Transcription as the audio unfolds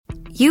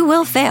You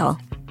will fail.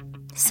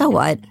 So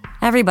what?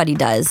 Everybody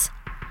does.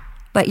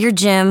 But your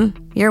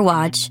gym, your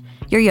watch,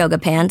 your yoga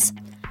pants,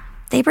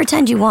 they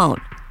pretend you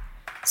won't.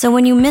 So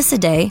when you miss a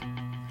day,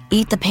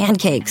 eat the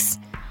pancakes.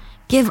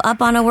 Give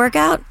up on a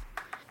workout?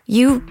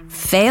 You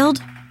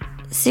failed?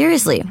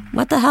 Seriously,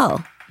 what the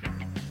hell?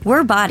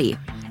 We're Body.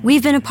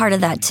 We've been a part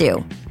of that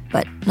too,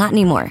 but not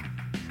anymore.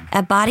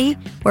 At Body,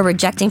 we're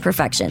rejecting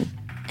perfection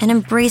and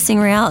embracing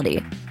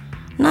reality.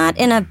 Not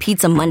in a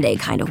Pizza Monday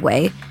kind of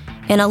way,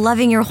 in a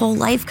loving your whole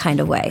life kind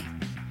of way.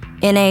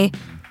 In a,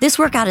 this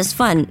workout is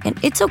fun and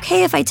it's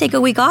okay if I take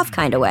a week off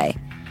kind of way.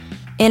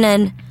 In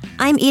an,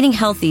 I'm eating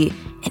healthy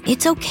and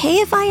it's okay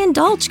if I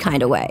indulge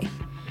kind of way.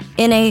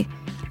 In a,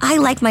 I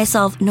like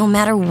myself no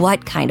matter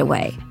what kind of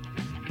way.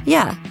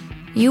 Yeah,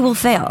 you will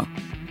fail.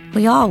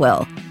 We all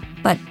will.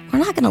 But we're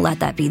not going to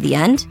let that be the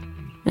end.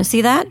 You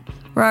see that?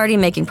 We're already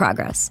making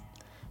progress.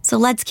 So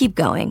let's keep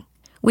going.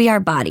 We are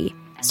Body.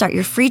 Start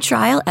your free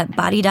trial at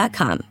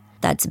body.com.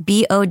 That's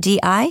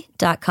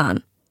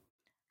BODI.com.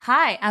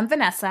 Hi, I'm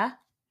Vanessa.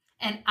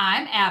 And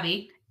I'm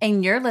Abby.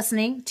 And you're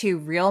listening to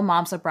Real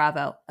Moms of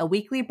Bravo, a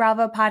weekly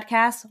Bravo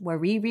podcast where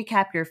we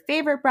recap your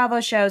favorite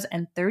Bravo shows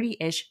in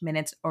 30-ish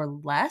minutes or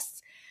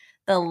less.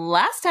 The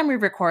last time we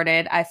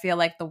recorded, I feel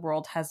like the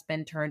world has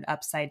been turned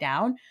upside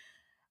down.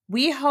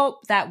 We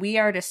hope that we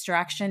are a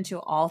distraction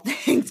to all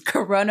things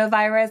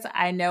coronavirus.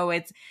 I know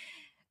it's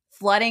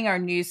flooding our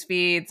news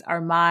feeds, our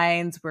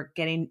minds. We're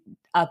getting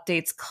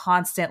updates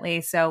constantly.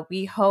 So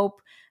we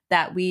hope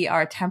that we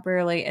are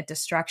temporarily a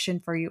distraction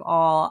for you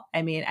all.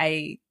 I mean,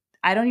 I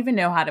don't even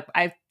know how to,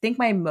 I think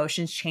my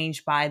emotions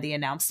changed by the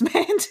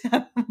announcement.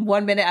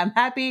 1 minute I'm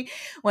happy,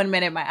 1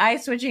 minute my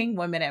eyes switching,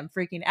 1 minute I'm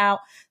freaking out.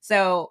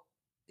 So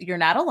you're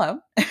not alone.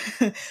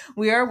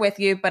 We are with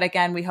you. But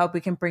again, we hope we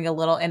can bring a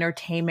little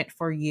entertainment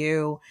for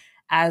you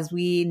as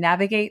we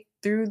navigate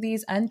through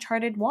these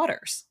uncharted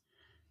waters.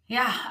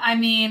 Yeah, I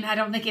mean, I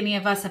don't think any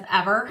of us have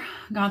ever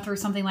gone through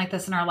something like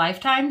this in our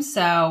lifetime.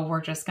 So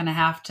we're just going to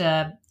have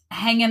to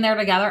hang in there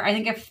together. I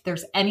think if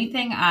there's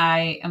anything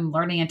I am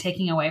learning and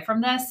taking away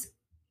from this,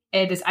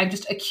 it is I'm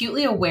just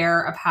acutely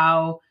aware of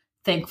how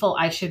thankful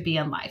I should be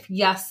in life.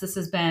 Yes, this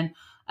has been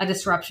a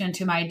disruption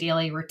to my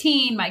daily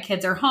routine. My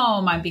kids are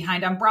home. I'm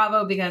behind on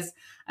Bravo because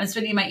I'm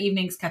spending my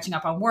evenings catching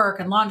up on work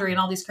and laundry and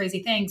all these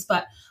crazy things,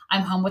 but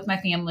I'm home with my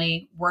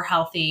family. We're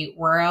healthy.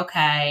 We're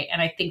okay.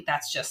 And I think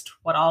that's just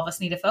what all of us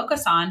need to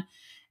focus on.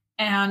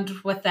 And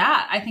with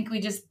that, I think we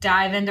just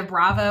dive into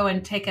Bravo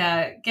and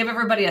give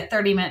everybody a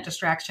 30-minute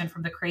distraction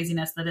from the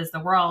craziness that is the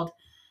world.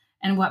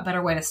 And what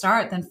better way to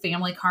start than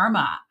Family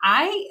Karma?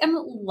 I am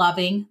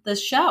loving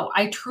this show.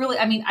 I really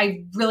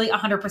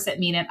 100%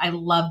 mean it. I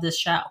love this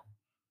show.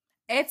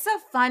 It's a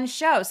fun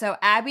show. So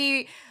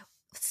Abby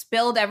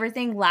spilled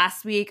everything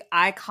last week.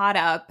 I caught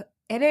up.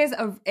 It is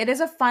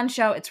a fun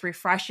show. It's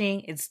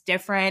refreshing. It's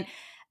different.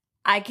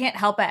 I can't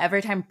help it.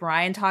 Every time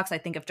Brian talks, I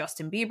think of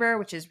Justin Bieber,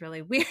 which is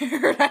really weird.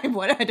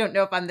 I don't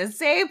know if I'm the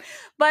same,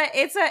 but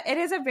it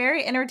is a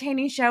very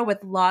entertaining show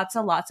with lots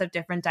of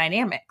different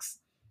dynamics.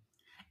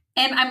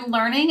 And I'm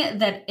learning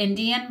that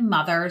Indian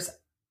mothers,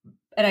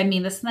 and I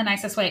mean this in the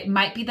nicest way,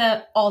 might be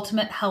the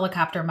ultimate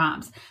helicopter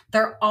moms.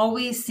 They're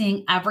always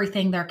seeing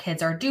everything their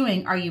kids are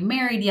doing. Are you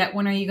married yet?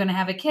 When are you going to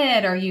have a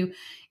kid? Are you,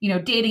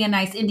 dating a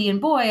nice Indian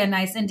boy, a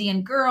nice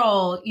Indian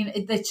girl?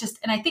 It's just,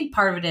 and I think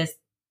part of it is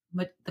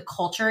the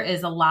culture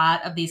is a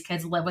lot of these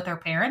kids live with their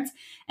parents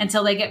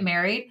until they get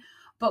married.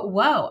 But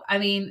whoa, I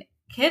mean,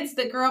 kids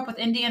that grew up with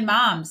Indian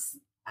moms,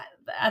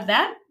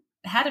 that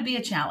had to be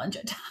a challenge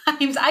at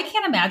times. I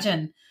can't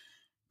imagine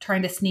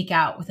trying to sneak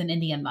out with an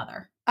Indian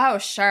mother. Oh,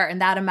 sure.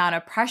 And that amount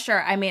of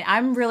pressure. I mean,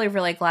 I'm really,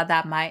 really glad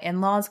that my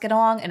in-laws get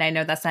along. And I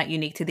know that's not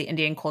unique to the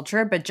Indian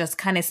culture, but just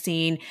kind of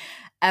seeing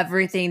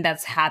everything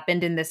that's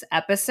happened in this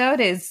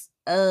episode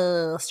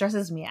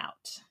stresses me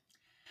out.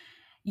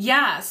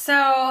 Yeah.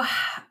 So,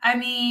 I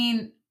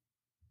mean,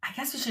 I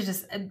guess we should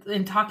just,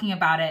 in talking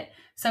about it.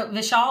 So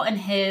Vishal and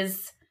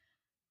his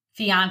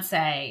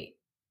fiance,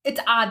 it's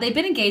odd. They've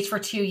been engaged for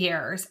 2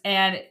 years.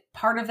 And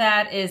part of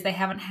that is they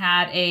haven't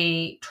had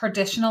a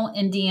traditional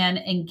Indian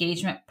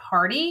engagement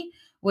party,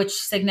 which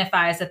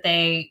signifies that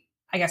they,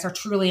 I guess, are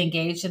truly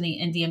engaged in the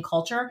Indian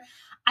culture.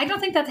 I don't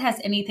think that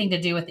has anything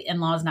to do with the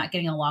in-laws not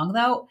getting along,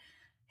 though.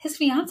 His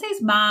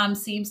fiance's mom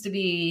seems to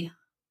be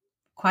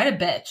quite a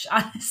bitch,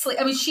 honestly.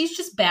 I mean, she's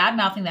just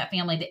bad-mouthing that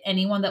family to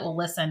anyone that will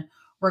listen,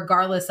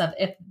 regardless of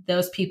if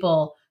those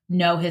people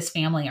know his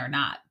family or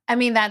not. I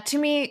mean, that to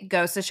me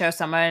goes to show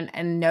someone,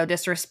 and no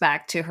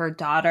disrespect to her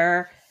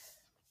daughter,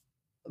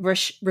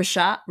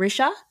 Risha.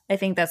 I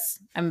think that's,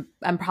 I'm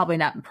probably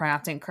not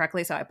pronouncing it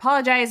correctly, so I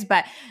apologize,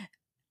 but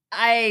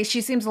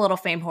she seems a little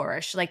fame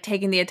whorish, like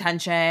taking the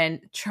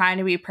attention, trying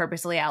to be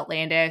purposely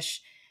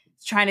outlandish,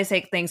 trying to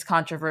take things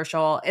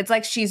controversial. It's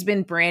like she's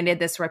been branded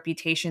this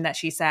reputation that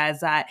she says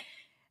that,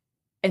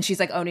 and she's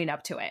like owning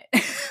up to it.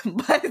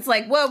 But it's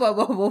like,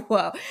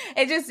 whoa.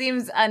 It just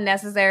seems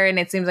unnecessary. And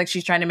it seems like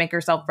she's trying to make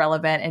herself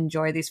relevant,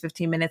 enjoy these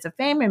 15 minutes of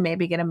fame, and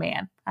maybe get a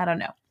man. I don't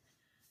know.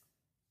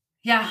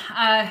 Yeah,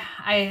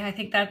 I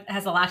think that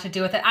has a lot to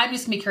do with it. I'm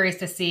just going to be curious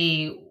to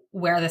see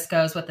where this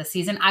goes with the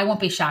season. I won't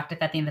be shocked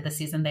if at the end of the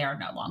season they are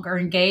no longer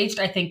engaged.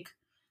 I think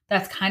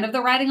that's kind of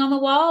the writing on the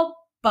wall,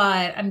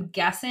 but I'm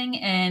guessing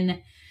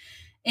in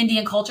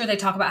Indian culture, they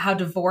talk about how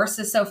divorce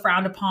is so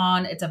frowned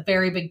upon. It's a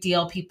very big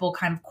deal. People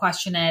kind of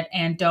question it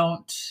and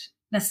don't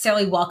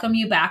necessarily welcome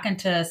you back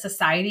into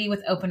society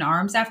with open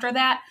arms after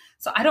that.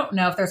 So I don't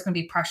know if there's going to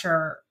be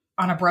pressure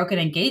on a broken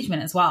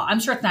engagement as well. I'm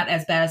sure it's not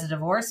as bad as a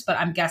divorce, but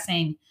I'm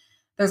guessing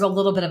there's a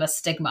little bit of a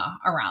stigma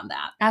around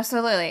that.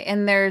 Absolutely.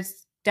 And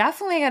there's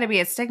definitely got to be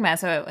a stigma.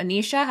 So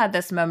Anisha had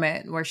this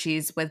moment where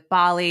she's with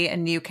Bali, a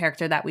new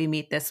character that we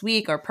meet this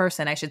week, or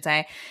person, I should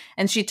say.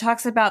 And she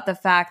talks about the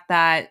fact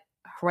that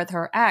with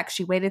her ex,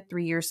 she waited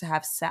 3 years to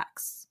have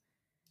sex.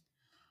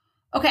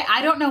 Okay,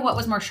 I don't know what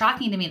was more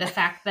shocking to me, the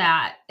fact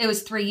that it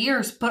was 3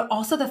 years, but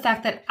also the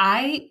fact that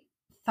I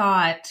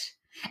thought,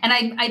 and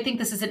I think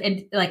this is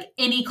like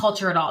any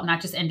culture at all,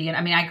 not just Indian.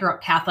 I mean, I grew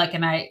up Catholic,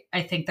 and I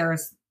think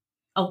there's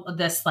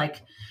this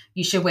like,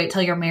 you should wait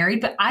till you're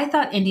married. But I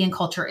thought Indian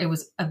culture, it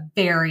was a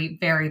very,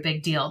 very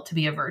big deal to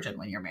be a virgin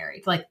when you're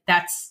married. Like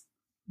that's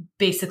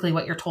basically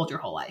what you're told your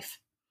whole life.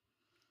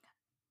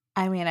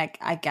 I mean,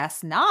 I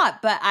guess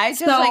not, but I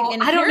just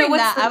I don't know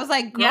that, I was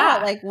like, girl,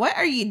 like, what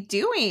are you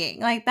doing?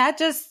 Like that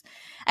just,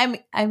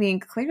 I mean,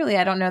 clearly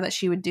I don't know that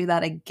she would do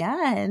that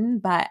again,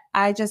 but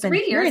I just,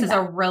 3 years is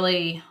a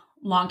really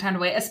long time to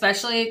wait,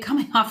 especially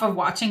coming off of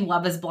watching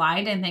Love is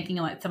Blind and thinking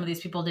like some of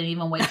these people didn't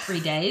even wait 3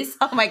 days.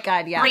 Oh my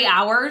God. Yeah. 3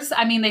 hours.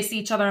 I mean, they see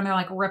each other and they're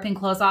like ripping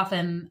clothes off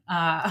in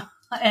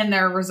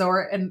their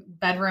resort and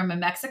bedroom in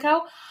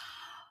Mexico.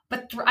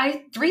 But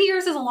 3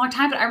 years is a long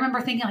time. But I remember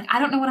thinking, like, I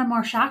don't know what I'm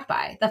more shocked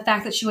by. The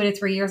fact that she waited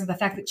 3 years or the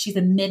fact that she's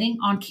admitting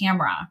on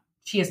camera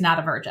she is not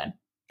a virgin.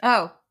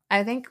 Oh,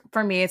 I think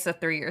for me, it's the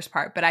 3 years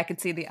part. But I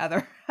could see the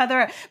other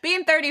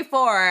being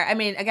 34. I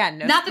mean, again,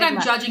 not that I'm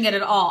judging it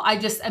at all. I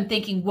just am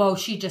thinking, whoa,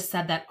 she just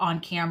said that on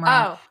camera.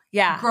 Oh,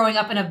 yeah. Growing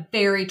up in a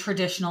very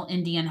traditional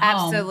Indian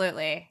home.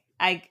 Absolutely.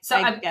 I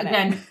get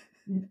again, it.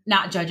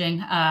 Not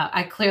judging.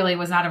 I clearly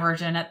was not a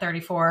virgin at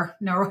 34,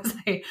 nor was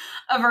I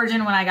a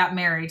virgin when I got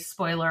married.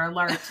 Spoiler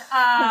alert.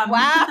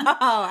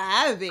 Wow,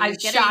 Abby.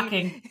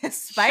 Shocking.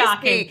 Spicy.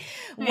 Shocking.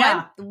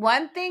 Yeah.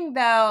 One thing,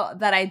 though,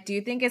 that I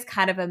do think is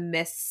kind of a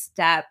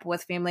misstep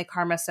with Family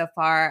Karma so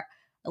far,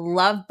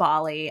 love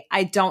Bali.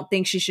 I don't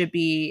think she should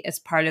be as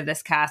part of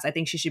this cast. I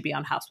think she should be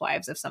on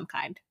Housewives of some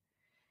kind.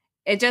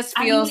 It just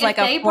feels like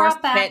a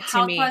forced fit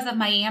to me. Housewives of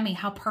Miami,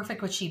 how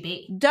perfect would she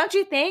be? Don't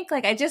you think?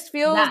 Like, I just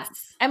feel,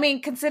 yes. I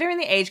mean, considering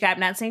the age gap,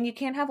 not saying you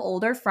can't have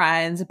older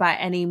friends by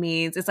any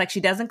means. It's like she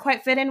doesn't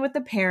quite fit in with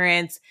the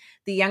parents.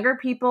 The younger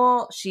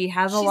people, she's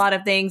a lot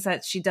of things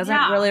that she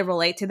doesn't really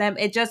relate to them.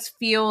 It just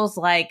feels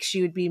like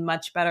she would be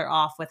much better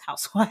off with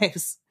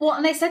Housewives. Well,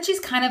 and they said she's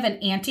kind of an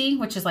auntie,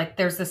 which is like,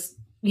 there's this,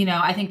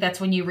 I think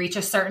that's when you reach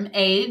a certain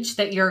age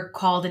that you're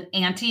called an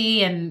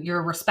auntie and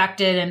you're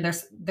respected. And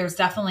there's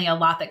definitely a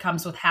lot that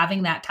comes with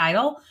having that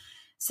title.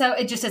 So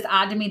it just is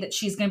odd to me that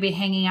she's going to be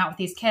hanging out with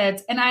these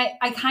kids. And I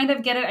kind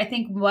of get it. I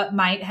think what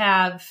might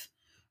have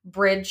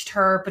bridged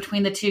her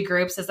between the two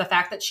groups is the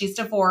fact that she's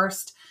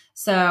divorced.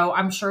 So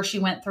I'm sure she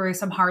went through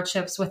some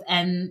hardships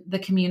within the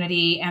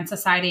community and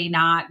society,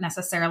 not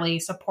necessarily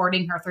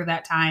supporting her through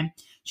that time.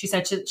 She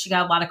said she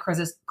got a lot of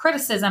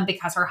criticism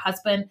because her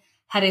husband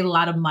had a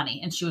lot of money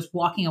and she was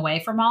walking away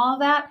from all of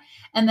that.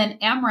 And then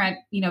Amrit,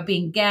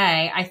 being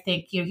gay, I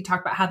think, he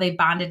talked about how they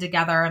bonded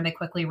together and they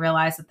quickly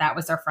realized that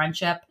was their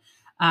friendship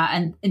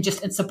and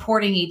just in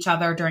supporting each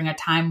other during a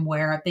time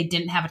where they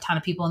didn't have a ton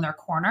of people in their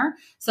corner.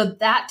 So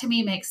that to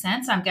me makes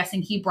sense. I'm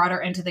guessing he brought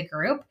her into the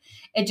group.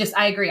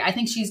 I agree. I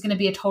think she's going to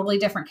be a totally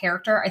different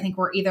character. I think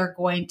we're either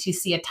going to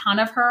see a ton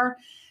of her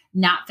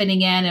not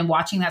fitting in and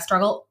watching that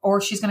struggle,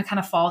 or she's going to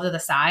kind of fall to the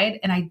side.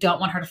 And I don't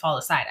want her to fall to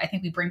the side. I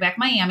think we bring back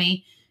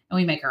Miami and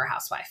we make her a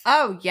housewife.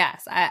 Oh,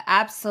 yes.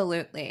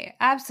 Absolutely.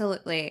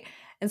 Absolutely.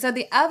 And so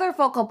the other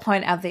focal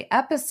point of the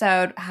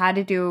episode had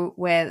to do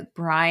with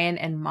Brian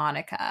and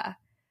Monica.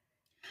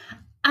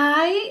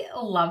 I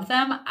love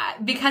them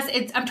because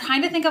I'm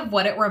trying to think of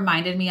what it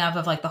reminded me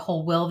of like the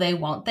whole will they,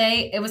 won't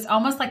they? It was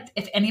almost like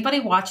if anybody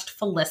watched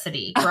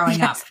Felicity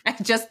growing up. I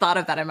just thought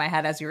of that in my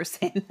head as you were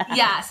saying that.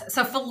 Yes.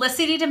 So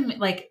Felicity to me,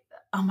 like,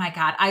 oh my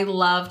God, I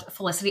loved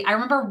Felicity. I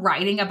remember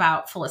writing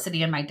about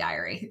Felicity in my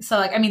diary.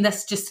 So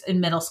that's just in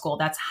middle school.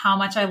 That's how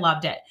much I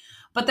loved it.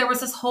 But there was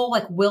this whole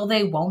like, will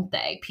they, won't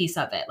they piece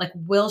of it. Like,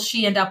 will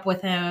she end up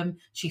with him?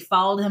 She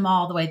followed him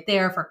all the way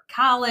there for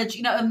college,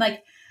 and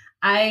like,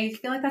 I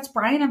feel like that's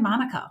Brian and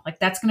Monica. Like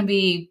that's going to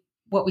be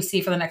what we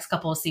see for the next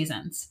couple of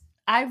seasons.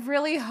 I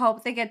really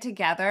hope they get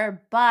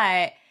together,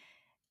 but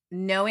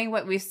knowing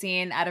what we've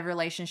seen out of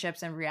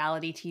relationships and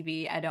reality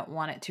TV, I don't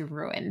want it to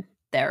ruin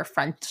their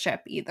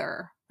friendship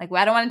either. Like,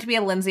 I don't want it to be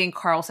a Lindsay and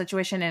Carl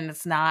situation, and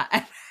it's not.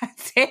 I'm not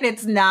saying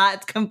it's not.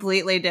 It's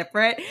completely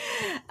different.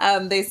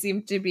 They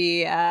seem to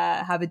be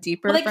have a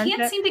deeper they friendship.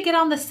 Can't seem to get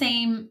on the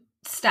same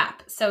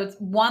step. So it's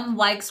one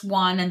likes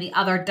one and the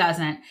other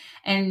doesn't.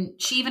 And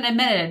she even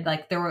admitted,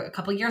 like, there were a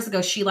couple of years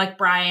ago, she liked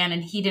Brian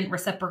and he didn't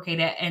reciprocate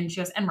it. And she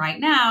goes, and right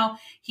now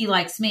he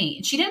likes me.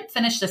 And she didn't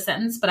finish the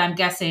sentence, but I'm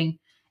guessing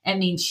it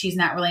means she's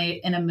not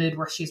really in a mood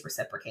where she's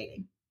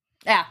reciprocating.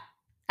 Yeah,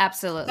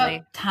 absolutely.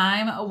 So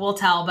time will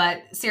tell,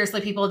 but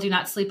seriously, people, do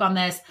not sleep on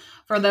this.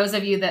 For those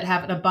of you that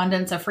have an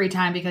abundance of free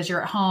time because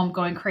you're at home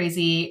going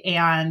crazy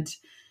and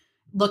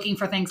looking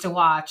for things to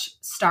watch,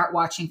 start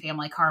watching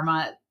Family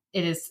Karma.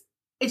 It's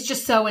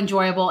just so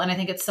enjoyable. And I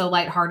think it's so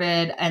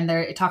lighthearted. And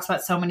it talks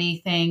about so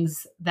many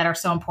things that are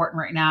so important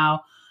right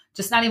now.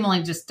 Just not even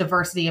like just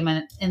diversity in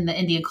the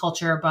Indian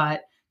culture,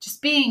 but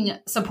just being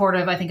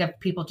supportive, I think, of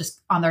people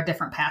just on their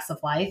different paths of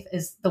life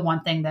is the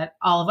one thing that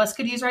all of us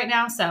could use right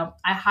now. So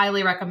I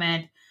highly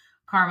recommend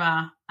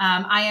Karma.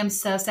 I am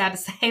so sad to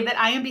say that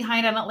I am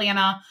behind on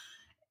Atlanta.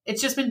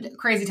 It's just been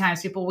crazy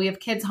times, people. We have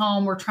kids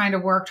home. We're trying to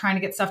work, trying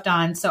to get stuff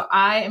done. So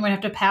I am going to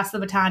have to pass the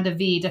baton to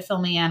V to fill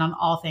me in on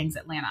all things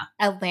Atlanta.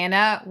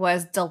 Atlanta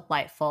was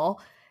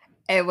delightful.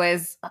 It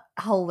was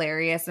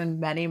hilarious in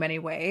many, many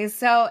ways.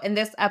 So in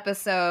this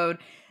episode,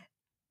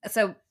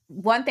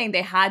 one thing,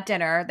 they had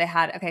dinner. They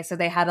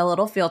had a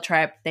little field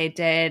trip. They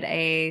did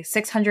a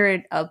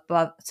 600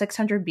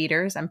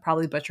 meters. I'm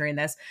probably butchering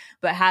this,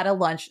 but had a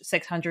lunch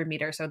 600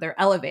 meters. So they're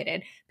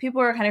elevated.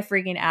 People were kind of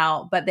freaking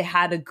out, but they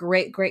had a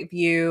great, great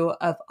view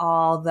of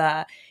all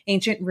the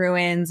ancient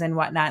ruins and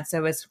whatnot. So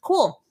it was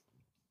cool.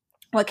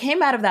 What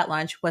came out of that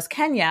lunch was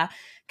Kenya.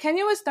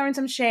 Kenya was throwing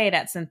some shade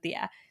at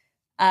Cynthia.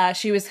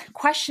 She was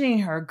questioning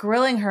her,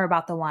 grilling her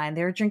about the wine.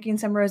 They were drinking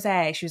some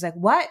rosé. She was like,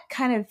 what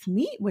kind of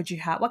meat would you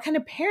have? What kind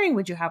of pairing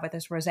would you have with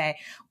this rosé?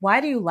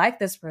 Why do you like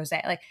this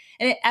rosé?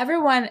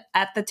 Everyone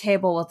at the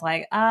table was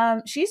like,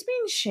 she's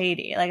being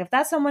shady. Like, if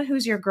that's someone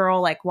who's your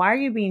girl, like, why are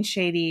you being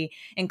shady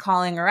and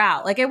calling her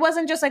out? Like, it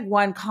wasn't just like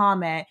one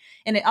comment,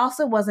 and it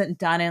also wasn't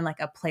done in like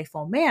a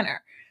playful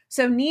manner.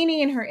 So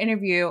NeNe in her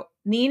interview,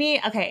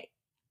 okay,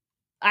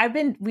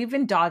 we've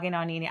been dogging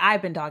on NeNe.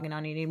 I've been dogging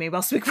on NeNe. Maybe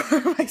I'll speak for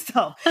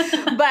myself.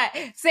 But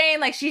saying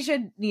like she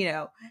should,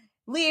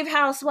 leave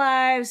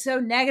Housewives,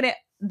 so negative.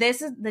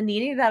 This is the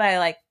NeNe that I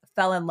like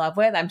fell in love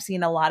with. I'm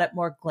seeing a lot of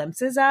more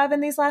glimpses of in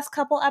these last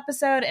couple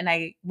episodes, and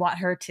I want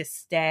her to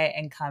stay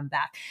and come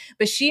back.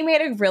 But she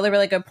made a really,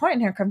 really good point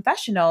in her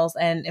confessionals,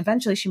 and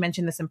eventually she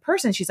mentioned this in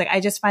person. She's like, I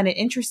just find it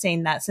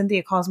interesting that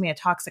Cynthia calls me a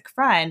toxic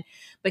friend,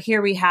 but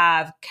here we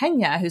have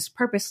Kenya who's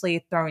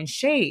purposely throwing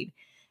shade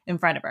in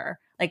front of her,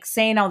 like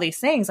saying all these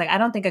things. Like, I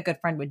don't think a good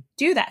friend would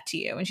do that to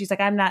you. And she's like,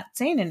 I'm not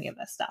saying any of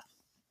this stuff.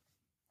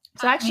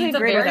 So I actually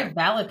agreed with her. Very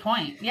valid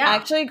point. Yeah. I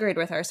actually agreed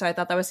with her. So I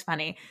thought that was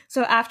funny.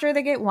 So after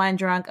they get wine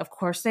drunk, of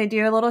course they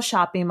do a little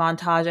shopping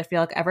montage. I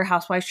feel like every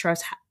Housewives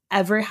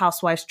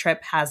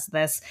trip has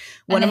this.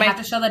 And they have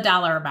to show the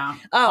dollar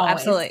amount. Oh, always.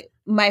 Absolutely.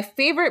 My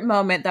favorite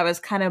moment that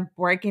was kind of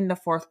breaking the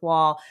fourth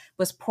wall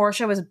was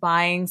Portia was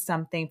buying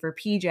something for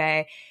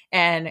PJ,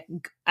 and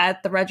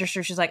at the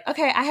register, she's like,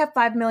 okay, I have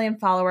 5 million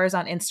followers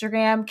on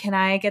Instagram. Can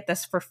I get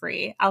this for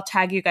free? I'll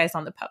tag you guys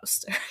on the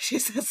post. She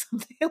said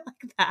something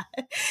like that.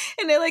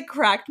 And it like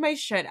cracked my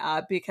shit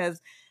up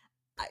because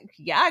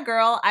yeah,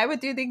 girl, I would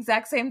do the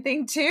exact same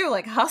thing too.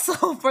 Like,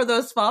 hustle for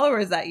those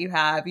followers that you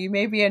have. You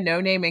may be a no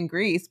name in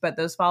Greece, but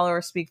those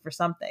followers speak for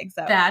something.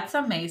 So that's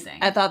amazing.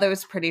 I thought that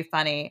was pretty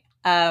funny.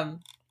 Then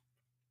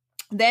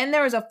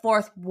there was a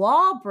fourth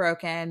wall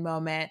broken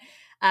moment.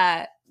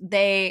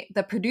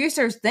 The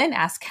producers then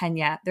asked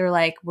Kenya, they're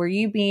like, were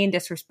you being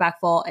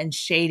disrespectful and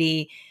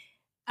shady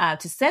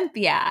to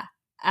Cynthia?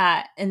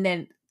 And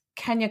then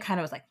Kenya kind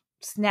of was like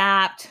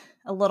snapped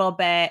a little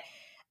bit.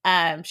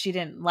 She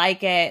didn't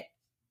like it.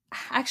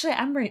 Actually,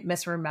 I'm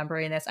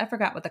misremembering this. I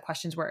forgot what the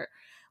questions were.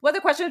 What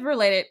the questions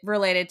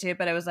related to,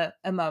 but it was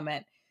a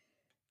moment.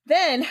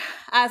 Then,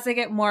 as they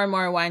get more and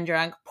more wine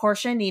drunk,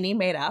 Portia and NeNe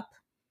made up.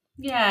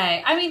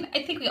 Yay. I mean,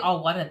 I think we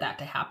all wanted that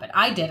to happen.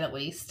 I did, at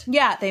least.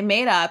 Yeah, they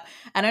made up.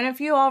 I don't know if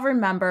you all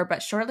remember,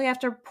 but shortly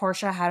after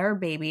Portia had her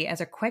baby,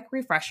 as a quick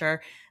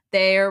refresher,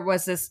 there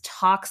was this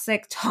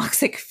toxic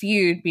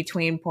feud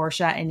between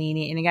Portia and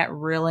NeNe, and it got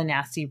really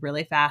nasty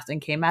really fast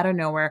and came out of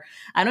nowhere.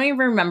 I don't even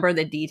remember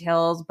the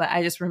details, but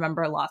I just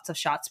remember lots of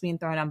shots being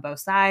thrown on both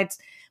sides,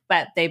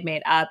 but they've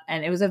made up,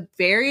 and it was a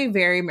very,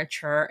 very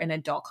mature and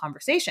adult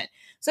conversation.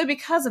 So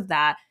because of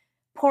that,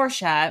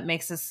 Portia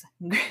makes this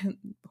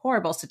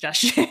horrible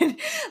suggestion,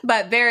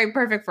 but very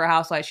perfect for a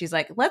housewife. She's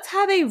like, let's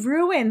have a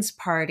ruins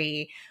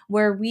party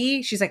where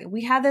she's like,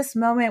 we had this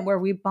moment where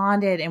we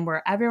bonded and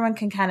where everyone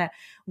can kind of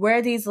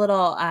wear these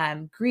little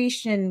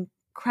Grecian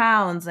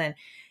crowns. And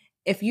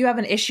if you have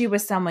an issue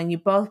with someone, you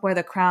both wear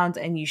the crowns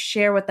and you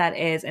share what that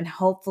is and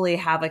hopefully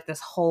have like this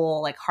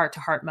whole like heart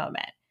to heart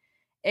moment.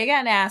 It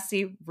got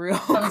nasty real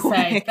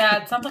quick.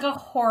 That sounds like a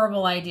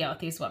horrible idea with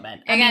these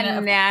women. It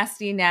got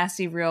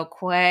nasty real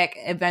quick.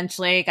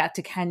 Eventually, it got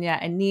to Kenya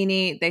and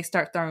NeNe. They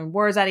start throwing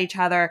words at each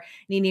other.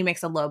 NeNe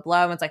makes a low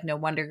blow and it's like, no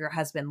wonder your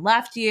husband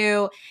left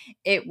you.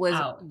 It was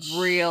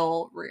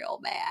real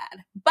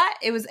bad. But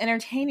it was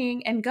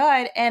entertaining and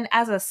good. And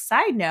as a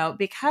side note,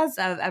 because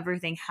of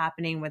everything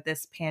happening with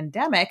this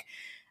pandemic,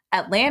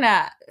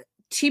 Atlanta,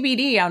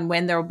 TBD on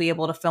when they'll be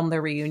able to film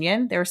their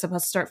reunion. They were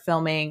supposed to start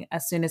filming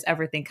as soon as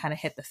everything kind of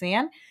hit the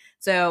fan.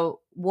 So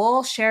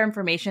we'll share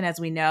information as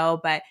we know.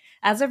 But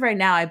as of right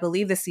now, I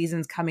believe the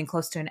season's coming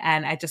close to an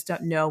end. I just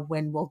don't know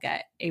when we'll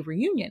get a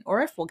reunion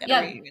or if we'll get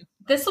a reunion.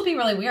 This will be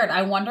really weird.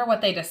 I wonder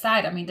what they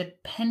decide. I mean,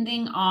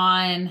 depending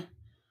on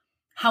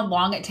how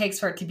long it takes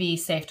for it to be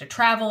safe to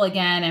travel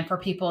again and for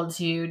people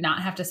to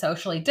not have to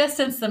socially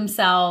distance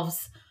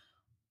themselves,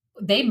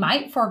 they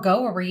might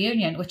forego a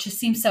reunion, which just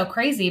seems so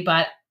crazy.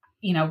 But,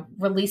 you know,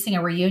 releasing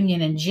a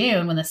reunion in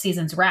June when the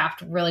season's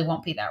wrapped really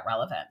won't be that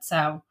relevant.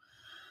 So,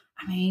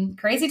 I mean,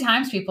 crazy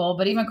times, people.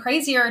 But even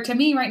crazier to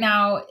me right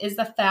now is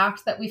the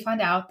fact that we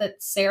find out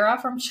that Sarah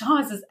from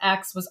Shaw's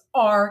ex was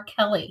R.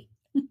 Kelly.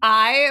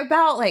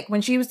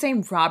 When she was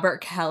saying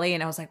Robert Kelly,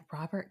 and I was like,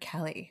 Robert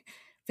Kelly.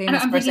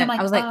 Famous I'm person. Thinking,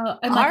 I was like,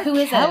 I'm like, who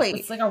is Kelly? it?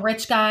 It's like a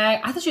rich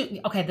guy. I thought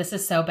okay, this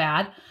is so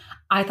bad.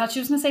 I thought she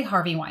was going to say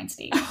Harvey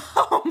Weinstein.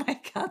 Oh my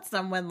God,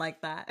 someone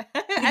like that.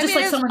 Just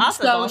like someone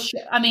so,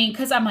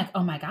 because I'm like,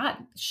 oh my God,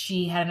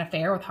 she had an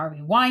affair with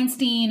Harvey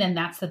Weinstein and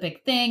that's the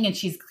big thing. And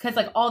because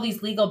like all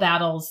these legal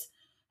battles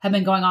have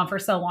been going on for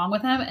so long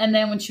with him. And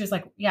then when she was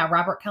like, yeah,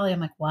 Robert Kelly,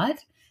 I'm like, what?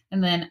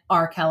 And then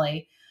R.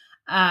 Kelly.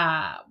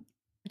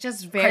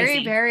 Just very,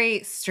 crazy.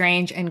 Very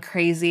strange and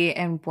crazy.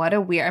 And what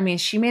a weird, I mean,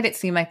 she made it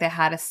seem like they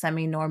had a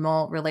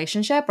semi-normal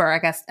relationship, or I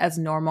guess as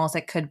normal as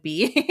it could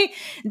be.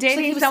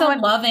 Dating he was someone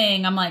so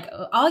loving. I'm like,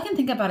 all I can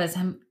think about is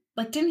him.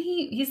 Like,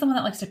 he's the one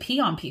that likes to pee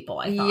on people,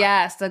 I thought.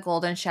 Yes, the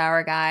golden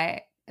shower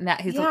guy. And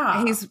that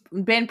he's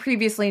been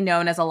previously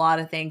known as a lot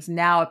of things.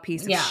 Now a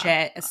piece of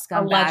shit, a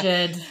scumbag.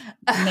 Alleged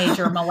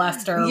major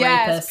molester,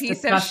 rapist,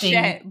 piece of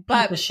shit.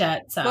 But piece of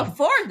shit, so.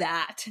 Before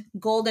that,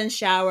 golden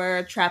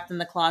shower, trapped in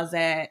the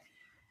closet.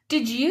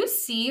 Did you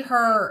see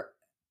her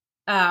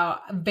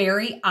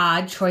very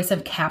odd choice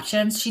of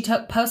captions? She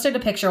posted a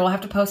picture. We'll have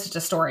to post it to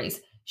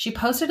stories. She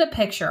posted a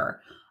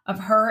picture of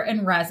her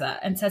and Reza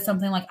and said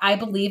something like, I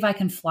believe I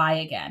can fly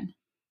again.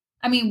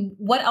 I mean,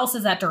 what else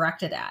is that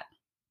directed at?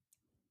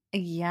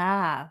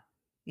 Yeah.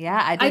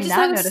 Yeah. I just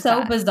thought it was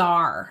so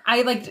bizarre.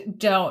 I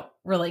don't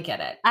really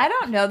get it. I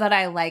don't know that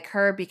I like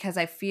her because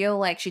I feel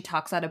like she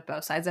talks out of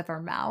both sides of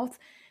her mouth.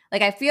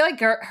 Like, I feel like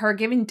her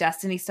giving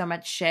Destiny so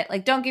much shit.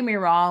 Like, don't get me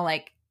wrong.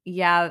 Like,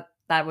 yeah,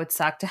 that would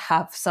suck to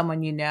have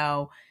someone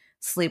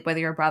sleep with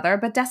your brother.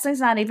 But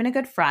Destiny's not even a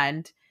good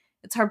friend.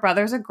 It's her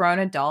brother's a grown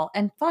adult.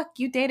 And fuck,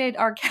 you dated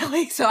R.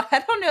 Kelly. So I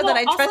don't know that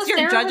I trust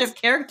your judge of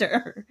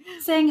character.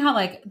 Saying how,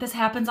 like, this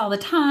happens all the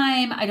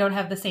time. I don't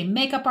have the same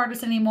makeup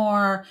artist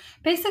anymore.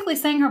 Basically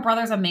saying her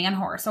brother's a man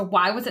whore. So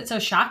why was it so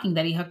shocking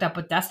that he hooked up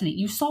with Destiny?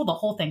 You saw the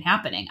whole thing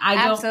happening.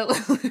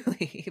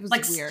 Absolutely. It was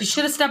weird. You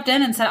should have stepped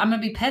in and said, I'm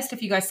going to be pissed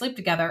if you guys sleep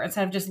together,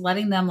 instead of just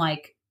letting them,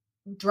 like,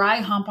 dry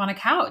hump on a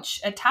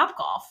couch at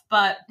Topgolf.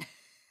 But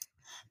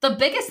the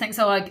biggest thing,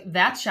 so like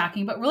that's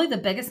shocking, but really the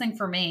biggest thing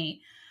for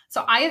me,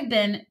 so I have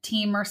been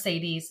team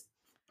Mercedes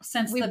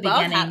since the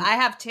beginning. I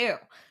have too.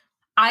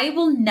 I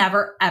will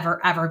never,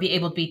 ever, ever be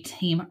able to be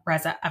team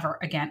Reza ever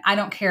again. I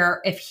don't care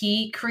if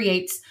he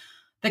creates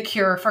the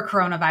cure for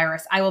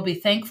coronavirus. I will be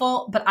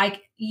thankful, but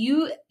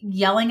you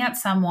yelling at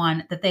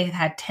someone that they've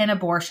had 10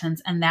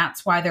 abortions and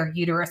that's why their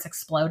uterus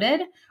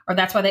exploded, or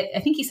that's why I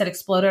think he said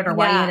exploded, or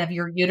why you had to have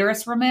your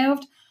uterus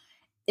removed,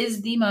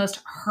 is the most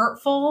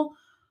hurtful,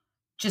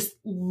 just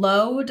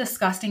low,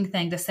 disgusting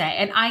thing to say.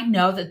 And I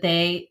know that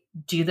they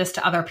do this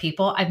to other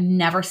people. I've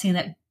never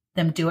seen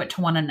them do it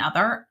to one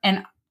another.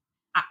 And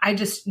I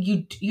just,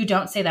 you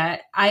don't say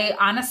that. I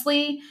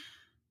honestly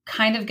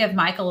kind of give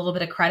Mike a little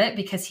bit of credit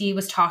because he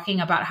was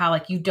talking about how,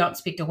 like, you don't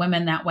speak to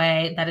women that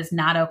way. That is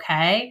not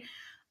okay.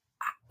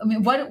 I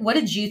mean, what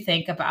did you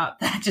think about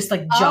that? Just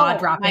like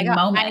jaw-dropping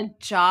moment. My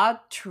jaw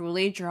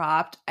truly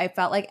dropped. I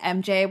felt like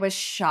MJ was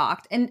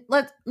shocked. And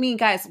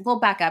guys, we'll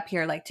back up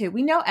here, too.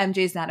 We know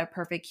MJ's not a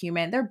perfect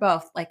human. They're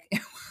both,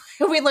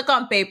 if we look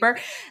on paper,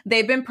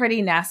 they've been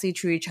pretty nasty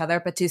to each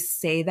other. But to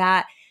say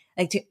that,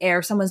 to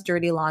air someone's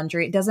dirty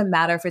laundry, it doesn't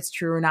matter if it's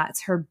true or not.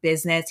 It's her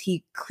business.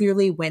 He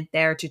clearly went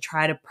there to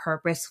try to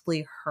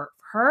purposefully hurt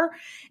her.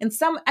 And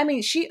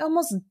she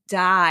almost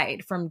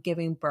died from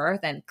giving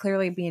birth, and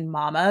clearly being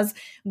mamas,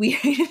 we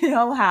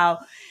know how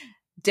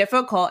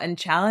difficult and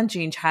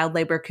challenging child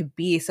labor could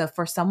be. So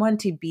for someone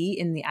to be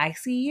in the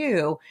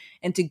ICU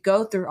and to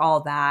go through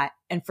all that,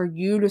 and for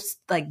you to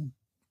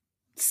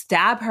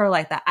stab her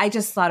like that, I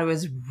just thought it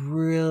was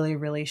really,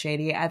 really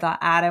shady. I thought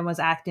Adam was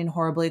acting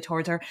horribly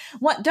towards her.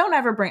 Don't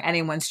ever bring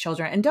anyone's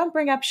children, and don't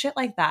bring up shit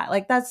like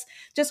that. That's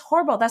just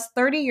horrible. That's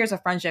 30 years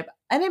of friendship.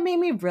 And it made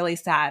me really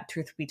sad,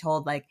 truth be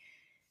told.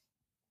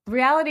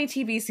 Reality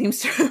TV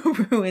seems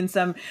to ruin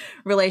some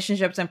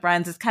relationships and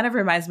friends. It kind of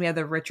reminds me of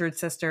the Richard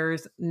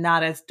sisters,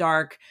 not as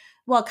dark.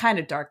 Well, kind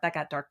of dark. That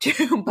got dark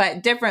too,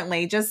 but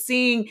differently. Just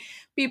seeing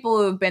people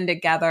who have been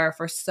together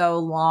for so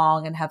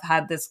long and have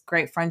had this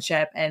great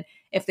friendship, and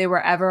if they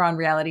were ever on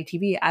reality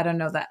TV, I don't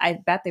know that. I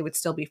bet they would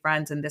still be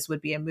friends and this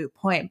would be a moot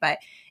point, but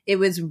it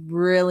was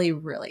really,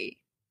 really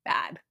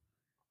bad.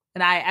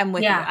 And I'm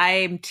with you. I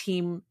am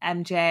team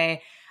MJ.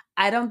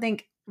 I don't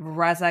think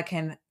Reza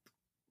can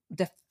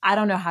I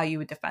don't know how you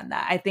would defend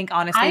that. I think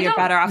honestly, you're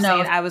better off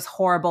saying I was a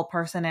horrible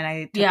person and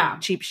I took a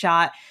cheap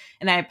shot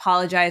and I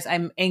apologize. I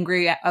was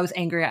angry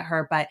at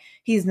her, but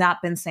he's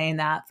not been saying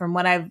that. From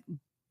what I've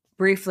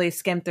briefly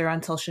skimmed through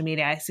on social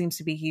media, it seems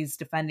to be he's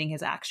defending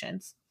his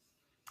actions.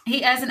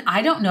 He is, and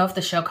I don't know if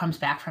the show comes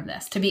back from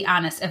this, to be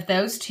honest. If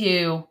those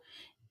two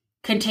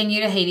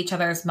continue to hate each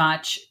other as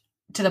much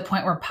to the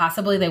point where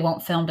possibly they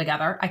won't film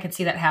together, I could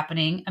see that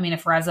happening. I mean,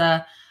 if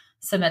Reza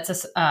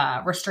submits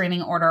a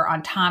restraining order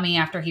on Tommy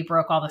after he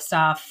broke all the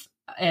stuff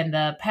in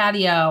the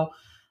patio,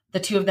 the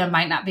two of them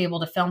might not be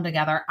able to film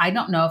together. I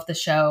don't know if the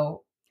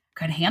show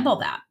could handle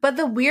that. But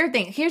the weird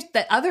thing, here's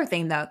the other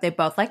thing though. They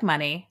both like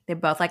money. They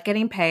both like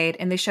getting paid,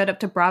 and they showed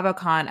up to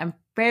BravoCon. I'm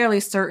fairly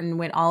certain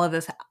when all of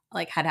this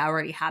had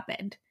already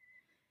happened.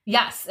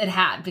 Yes, it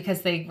had,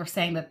 because they were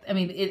saying that, I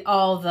mean,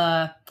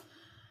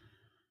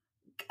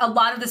 a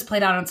lot of this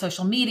played out on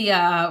social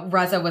media.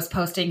 Reza was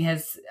posting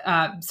his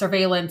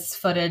surveillance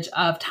footage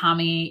of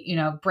Tommy,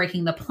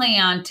 breaking the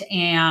plant.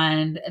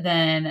 And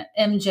then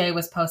MJ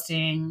was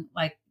posting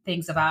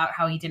things about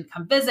how he didn't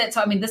come visit.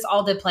 So, I mean, this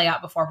all did play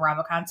out before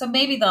BravoCon. So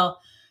maybe they'll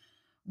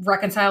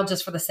reconcile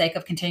just for the sake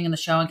of continuing the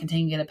show and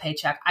continuing to get a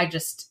paycheck.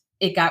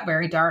 It got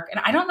very dark. And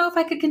I don't know if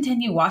I could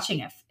continue watching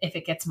if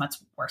it gets much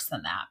worse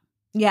than that.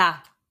 Yeah.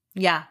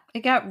 Yeah. It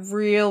got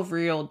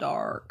real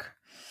dark.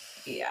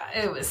 Yeah,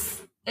 it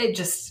was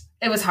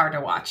hard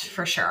to watch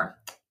for sure.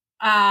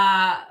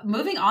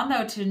 Moving on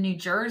though to New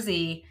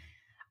Jersey.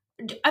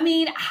 I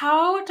mean,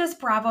 how does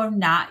Bravo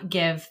not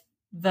give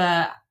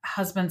the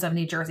husbands of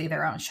New Jersey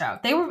their own show?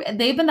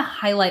 They've been the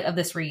highlight of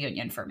this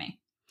reunion for me.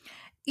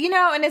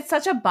 And it's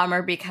such a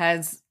bummer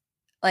because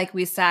like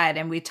we said,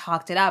 and we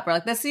talked it up, we're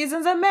like, this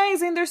season's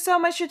amazing. There's so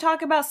much to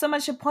talk about, so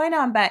much to point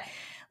on. But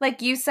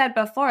like you said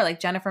before, like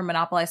Jennifer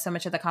monopolized so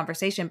much of the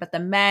conversation, but the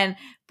men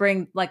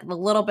bring like a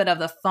little bit of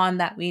the fun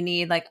that we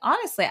need. Like,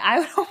 honestly, I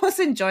would almost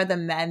enjoy the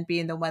men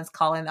being the ones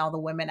calling all the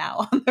women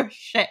out on their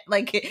shit.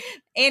 Like,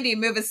 Andy,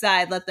 move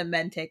aside, let the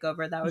men take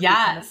over. That would be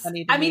kind of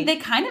funny to me. Mean, they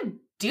kind of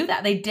do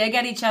that. They dig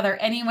at each other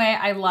anyway.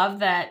 I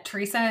love that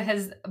Teresa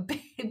has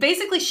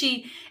basically,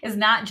 she is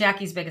not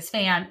Jackie's biggest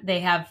fan.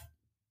 They have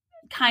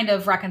kind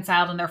of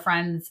reconciled and they're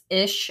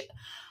friends-ish.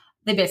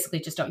 They basically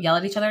just don't yell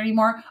at each other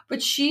anymore.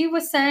 But she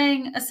was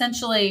saying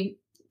essentially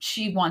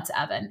she wants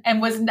Evan,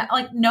 and was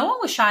not, no one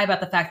was shy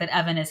about the fact that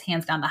Evan is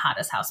hands down the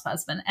hottest house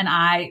husband. And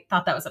I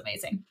thought that was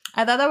amazing.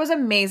 I thought that was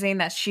amazing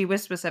that she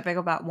was specific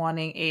about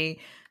wanting a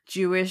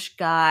Jewish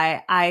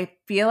guy. I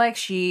feel like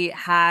she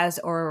has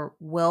or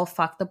will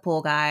fuck the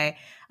pool guy.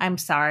 I'm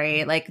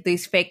sorry. Like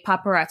these fake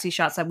paparazzi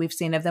shots that we've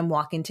seen of them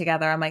walking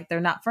together, I'm like, they're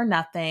not for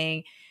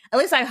nothing. At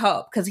least I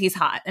hope, because he's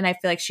hot and I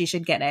feel like she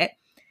should get it.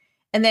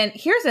 And then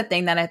here's the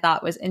thing that I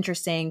thought was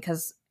interesting,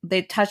 because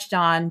they touched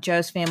on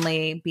Joe's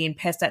family being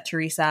pissed at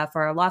Teresa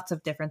for lots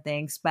of different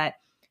things, but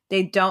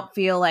they don't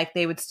feel like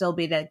they would still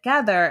be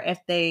together if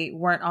they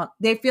weren't on.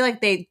 They feel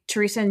like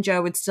Teresa and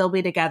Joe would still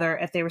be together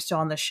if they were still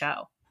on the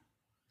show.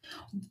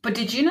 But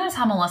did you notice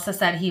how Melissa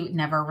said he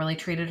never really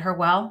treated her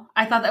well?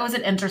 I thought that was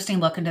an interesting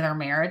look into their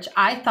marriage.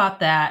 I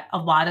thought that a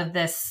lot of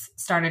this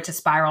started to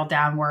spiral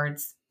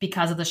downwards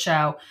because of the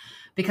show,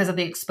 because of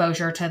the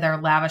exposure to their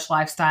lavish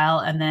lifestyle.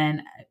 And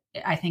then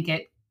I think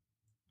it,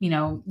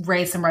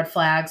 raised some red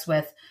flags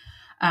with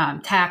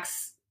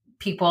tax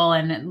people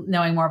and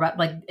knowing more about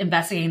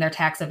investigating their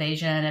tax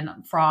evasion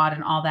and fraud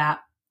and all that.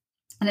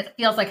 And it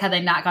feels like had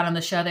they not got on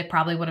the show, they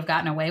probably would have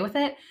gotten away with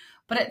it.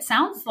 But it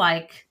sounds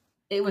like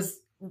it was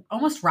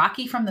almost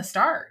rocky from the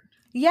start.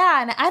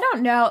 Yeah, and I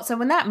don't know. So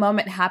when that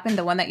moment happened,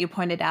 the one that you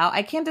pointed out,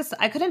 I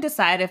couldn't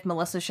decide if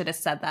Melissa should have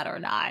said that or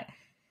not.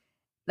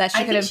 That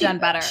she could have done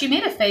better. She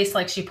made a face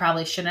like she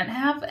probably shouldn't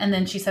have. And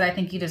then she said, I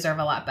think you deserve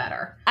a lot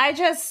better. I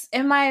just,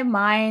 in my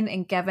mind,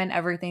 and given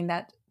everything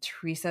that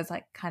Teresa's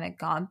kind of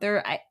gone through,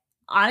 I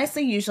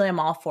honestly, usually I'm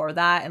all for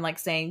that and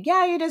saying,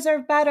 yeah, you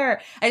deserve better.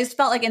 I just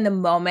felt like in the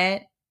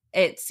moment,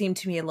 it seemed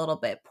to me a little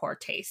bit poor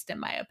taste, in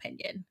my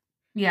opinion.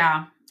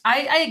 Yeah,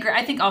 I agree.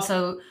 I think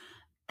also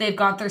they've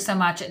gone through so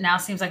much. It now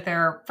seems like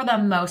they're, for the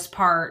most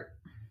part,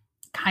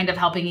 kind of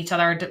helping each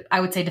other. I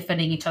would say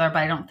defending each other,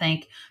 but I don't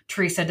think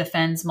Teresa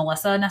defends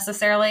Melissa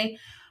necessarily.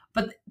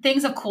 But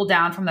things have cooled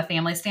down from the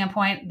family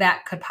standpoint.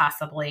 That could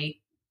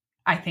possibly,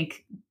 I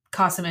think,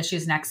 cause some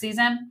issues next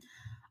season.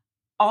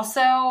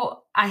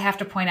 Also, I have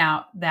to point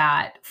out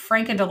that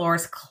Frank and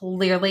Dolores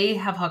clearly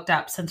have hooked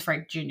up since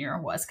Frank Jr.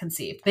 was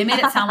conceived. They made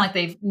it sound like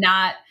they've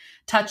not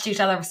touched each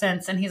other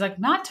since. And he's like,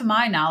 not to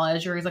my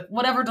knowledge. Or he's like,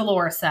 whatever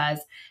Dolores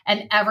says.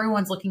 And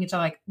everyone's looking at each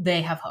other like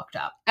they have hooked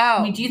up.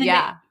 Oh, do you think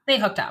they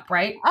hooked up,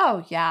 right?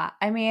 Oh, yeah.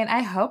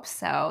 I hope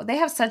so. They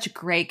have such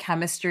great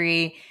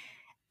chemistry.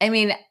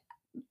 I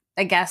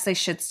guess they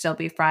should still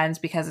be friends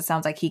because it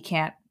sounds like he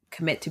can't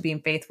commit to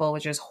being faithful,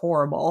 which is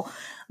horrible.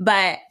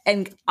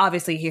 And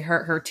obviously he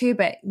hurt her too.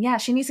 But yeah,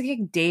 she needs to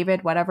kick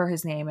David, whatever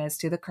his name is,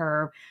 to the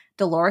curb.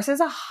 Dolores is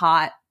a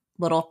hot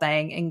little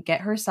thing and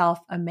get herself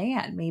a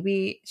man.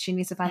 Maybe she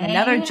needs to find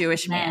another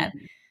Jewish man.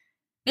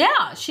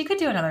 Yeah, she could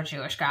do another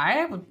Jewish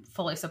guy. I would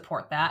fully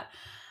support that.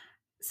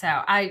 So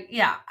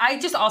I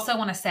just also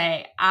want to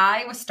say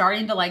I was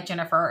starting to like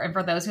Jennifer. And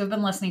for those who have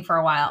been listening for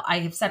a while, I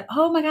have said,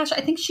 oh my gosh,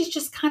 I think she's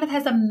just kind of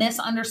has a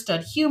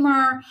misunderstood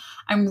humor.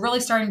 I'm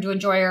really starting to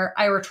enjoy her.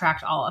 I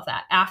retract all of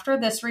that. After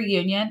this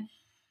reunion,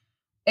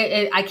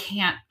 I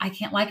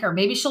can't like her.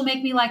 Maybe she'll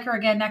make me like her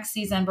again next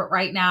season. But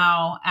right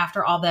now,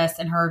 after all this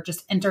and her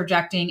just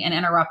interjecting and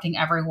interrupting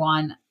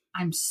everyone,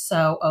 I'm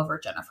so over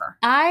Jennifer.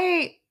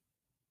 I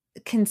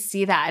can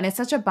see that, and it's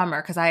such a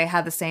bummer because I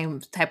had the same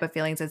type of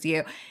feelings as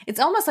you. It's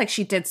almost like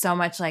she did so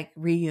much like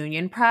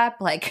reunion prep,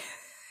 like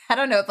I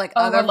don't know if like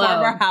other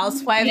former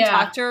housewives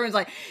talked to her and was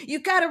like, you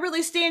gotta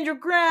really stand your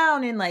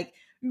ground and like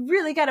you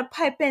really gotta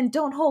pipe in,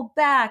 don't hold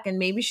back. And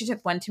maybe she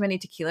took one too many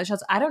tequila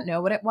shots. I don't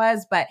know what it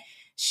was, but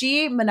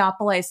she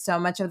monopolized so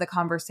much of the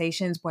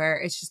conversations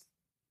where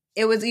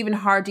it was even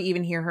hard to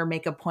even hear her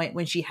make a point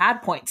when she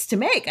had points to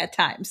make at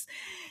times.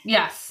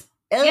 Yes.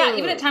 Ew. Yeah,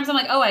 even at times I'm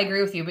like, oh, I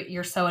agree with you, but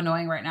you're so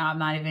annoying right now.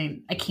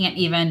 I can't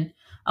even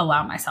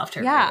allow myself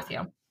to agree with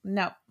you.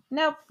 Nope.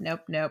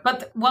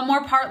 But one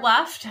more part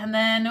left, and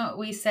then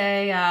we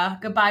say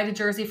goodbye to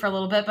Jersey for a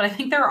little bit, but I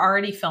think they're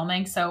already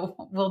filming, so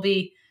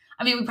we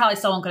probably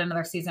still won't get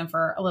another season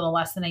for a little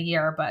less than a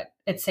year, but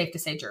it's safe to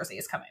say Jersey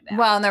is coming back.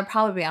 Well, and they're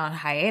probably on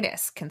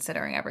hiatus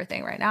considering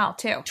everything right now,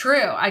 too.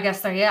 True. I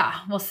guess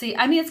we'll see.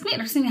 I mean, it's going to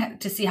be interesting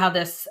to see how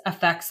this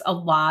affects a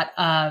lot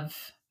of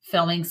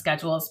filming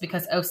schedules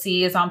because OC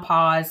is on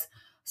pause.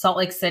 Salt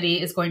Lake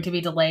City is going to be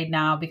delayed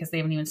now because they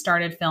haven't even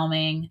started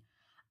filming.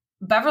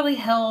 Beverly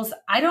Hills,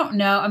 I don't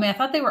know. I mean, I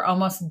thought they were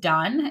almost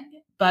done,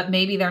 but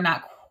maybe they're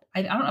not.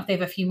 I don't know if they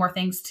have a few more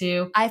things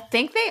to. I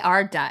think they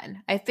are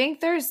done. I think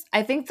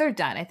they're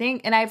done.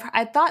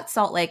 I thought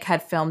Salt Lake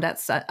had filmed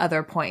at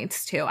other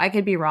points too. I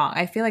could be wrong.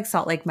 I feel like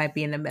Salt Lake might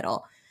be in the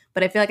middle,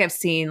 but I feel like I've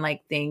seen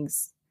like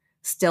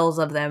stills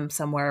of them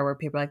somewhere where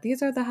people are like,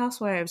 these are the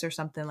housewives or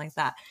something like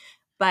that.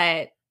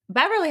 But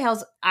Beverly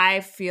Hills,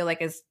 I feel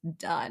like is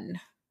done.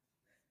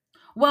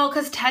 Well,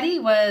 because Teddy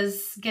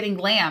was getting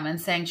glam and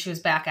saying she was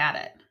back at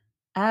it.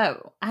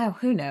 Oh,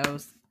 who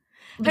knows?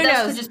 But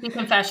those could just be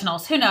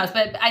confessionals. Who knows?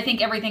 But I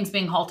think everything's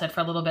being halted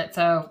for a little bit,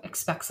 so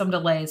expect some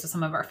delays with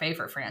some of our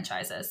favorite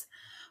franchises.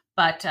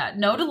 But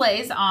no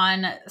delays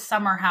on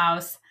Summer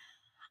House.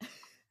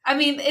 I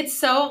mean, it's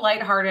so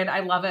lighthearted.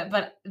 I love it.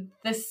 But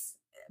this,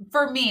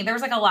 for me,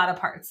 there's like a lot of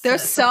parts.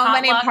 There's so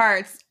many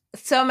parts.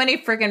 So many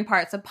freaking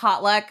parts. The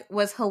potluck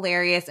was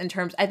hilarious in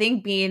terms, I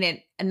think being in,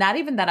 not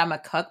even that I'm a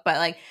cook, but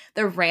like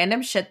the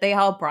random shit they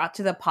all brought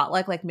to the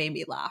potluck like made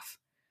me laugh.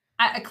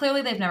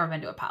 Clearly they've never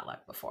been to a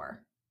potluck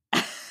before.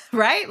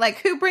 Right? Like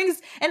who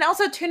brings, and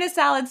also tuna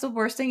salad's the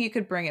worst thing you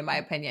could bring in my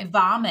opinion.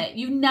 Vomit.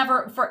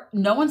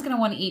 No one's going to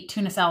want to eat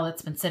tuna salad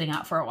that's been sitting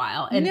out for a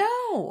while. And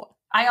no.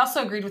 I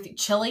also agreed with you.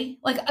 Chili.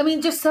 Like, I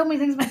mean, just so many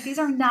things. Like these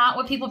are not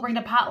what people bring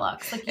to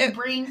potlucks. Like you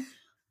bring...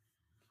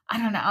 I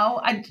don't know.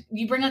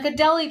 You bring like a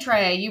deli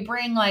tray. You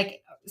bring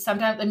like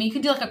sometimes. I mean, you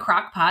can do like a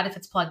crock pot if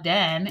it's plugged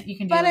in. You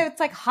can do, but it's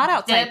like hot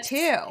outside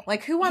too.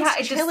 Like who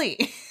wants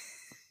chili?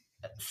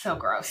 So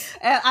gross.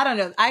 I don't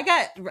know.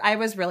 I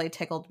was really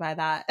tickled by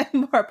that.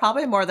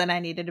 Probably more than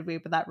I needed to be,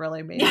 but that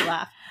really made me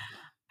laugh.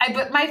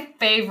 But my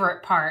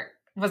favorite part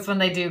was when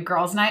they do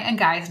girls' night and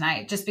guys'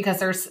 night, just because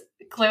there's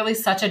clearly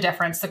such a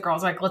difference. The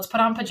girls are like, let's put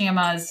on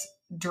pajamas,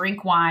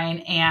 drink wine,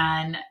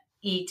 and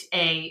eat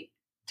a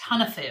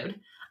ton of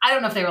food. I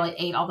don't know if they really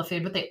ate all the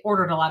food, but they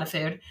ordered a lot of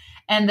food.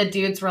 And the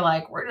dudes were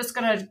like, we're just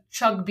going to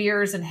chug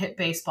beers and hit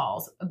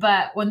baseballs.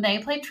 But when they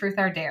played Truth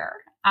or Dare,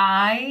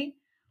 I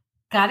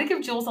got to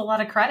give Jules a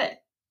lot of credit.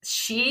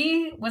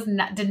 She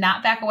did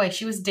not back away.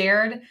 She was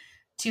dared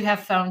to have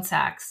phone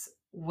sex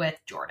with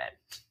Jordan.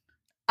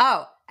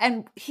 Oh,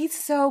 and he's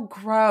so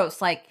gross.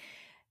 Like,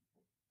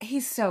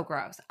 he's so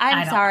gross.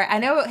 I'm sorry. I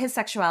know his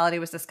sexuality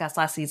was discussed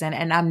last season,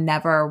 and I'm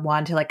never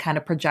one to like kind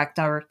of project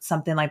or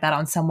something like that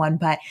on someone.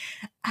 But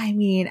I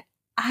mean,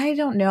 I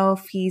don't know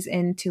if he's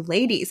into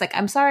ladies. Like,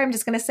 I'm sorry. I'm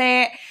just going to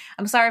say it.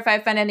 I'm sorry if I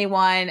offend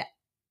anyone.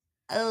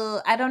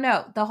 I don't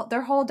know.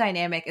 Their whole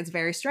dynamic is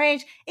very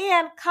strange.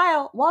 And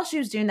Kyle, while she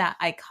was doing that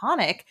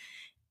iconic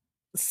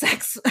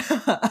sex,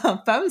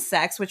 phone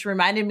sex, which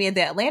reminded me of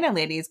the Atlanta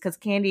ladies, because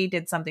Candy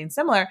did something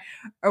similar,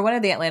 or one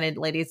of the Atlanta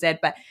ladies did,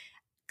 but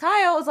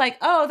Kyle was like,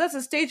 oh, that's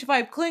a stage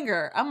 5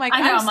 clinger. I'm like,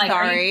 I'm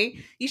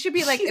sorry. You should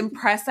be like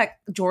impressed that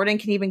Jordan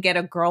can even get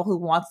a girl who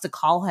wants to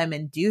call him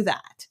and do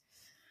that.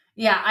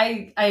 Yeah,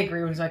 I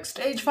agree. When he's like,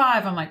 stage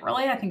 5. I'm like,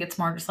 really? I think it's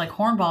more just like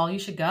hornball. You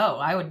should go.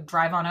 I would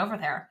drive on over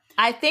there.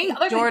 I think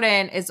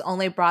Jordan is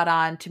only brought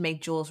on to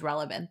make Jules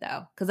relevant,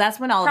 though, because that's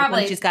when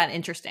she's gotten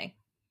interesting.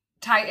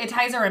 It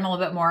ties her in a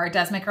little bit more. It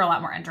does make her a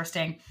lot more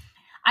interesting.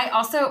 I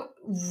also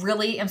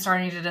really am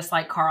starting to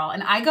dislike Carl,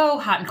 and I go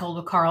hot and cold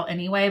with Carl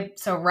anyway.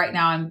 So right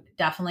now I'm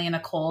definitely in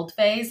a cold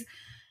phase.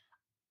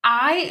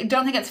 I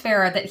don't think it's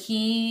fair that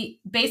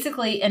he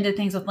basically ended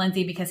things with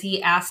Lindsay because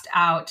he asked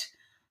out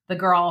the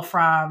girl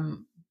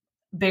from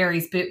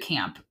Barry's boot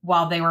camp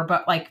while they were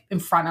like in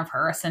front of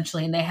her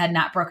essentially, and they had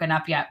not broken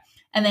up yet.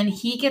 And then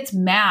he gets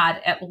mad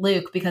at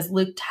Luke because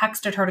Luke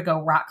texted her to go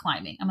rock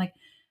climbing. I'm like,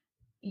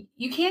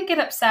 you can't get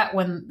upset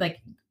when like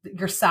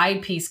your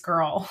side piece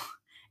girl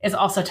is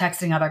also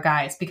texting other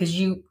guys because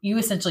you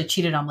essentially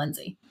cheated on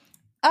Lindsay.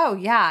 Oh,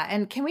 yeah.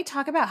 And can we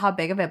talk about how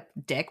big of a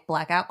dick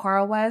Blackout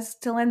Carl was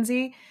to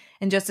Lindsay?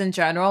 And just in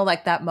general,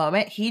 like that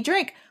moment, he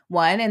drank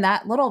one in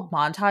that little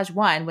montage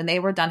one. When they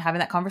were done having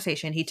that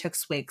conversation, he took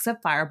swigs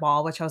of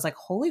Fireball, which I was like,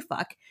 holy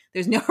fuck.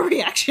 There's no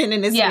reaction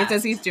in his face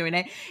as he's doing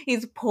it.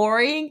 He's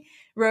pouring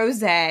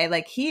rosé.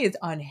 Like, he is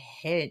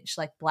unhinged.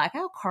 Like,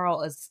 Blackout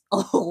Carl is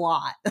a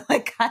lot.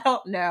 Like, I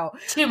don't know.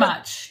 Too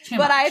much.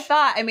 But I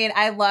thought,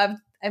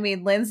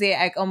 Lindsay,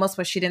 I almost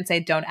wish she didn't say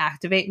don't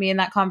activate me in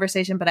that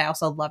conversation, but I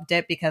also loved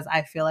it because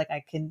I feel like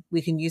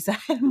we can use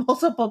that in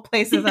multiple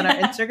places on our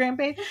Instagram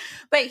page.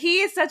 But he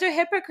is such a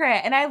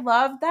hypocrite. And I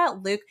love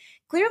that Luke,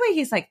 clearly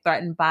he's like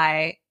threatened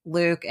by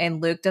Luke,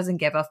 and Luke doesn't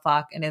give a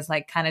fuck and is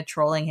like kind of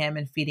trolling him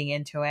and feeding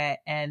into it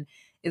and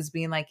is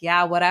being like,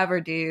 yeah,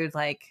 whatever, dude.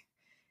 Like,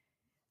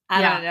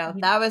 I don't know.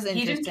 That was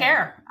interesting. He didn't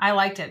care. I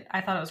liked it.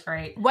 I thought it was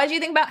great. What do you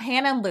think about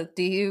Hannah and Luke?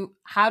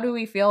 How do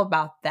we feel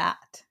about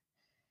that?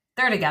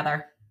 They're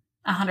together.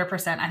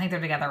 100%. I think they're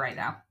together right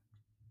now.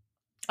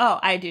 Oh,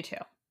 I do too.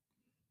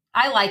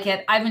 I like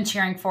it. I've been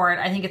cheering for it.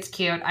 I think it's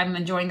cute. I'm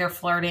enjoying their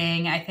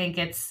flirting. I think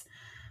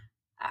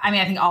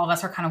all of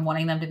us are kind of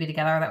wanting them to be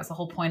together. That was the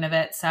whole point of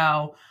it.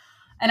 So,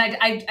 and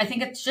I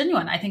think it's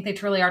genuine. I think they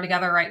truly are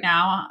together right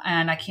now.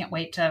 And I can't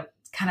wait to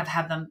kind of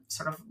have them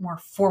sort of more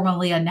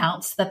formally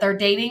announce that they're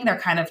dating. They're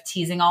kind of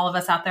teasing all of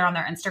us out there on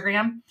their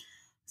Instagram.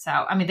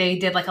 So, they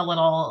did like a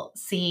little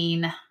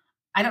scene.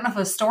 I don't know if it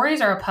was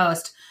stories or a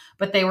post,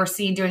 but they were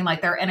seen doing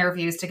like their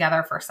interviews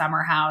together for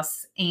Summer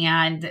House,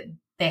 and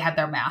they had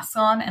their masks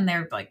on, and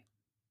they're like,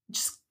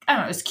 just, I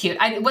don't know, it was cute.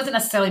 It wasn't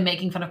necessarily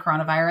making fun of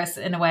coronavirus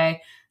in a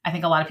way. I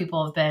think a lot of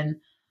people have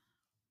been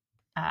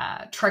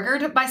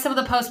triggered by some of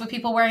the posts with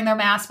people wearing their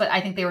masks, but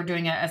I think they were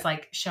doing it as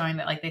like showing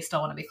that like they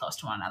still want to be close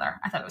to one another.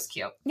 I thought it was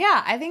cute.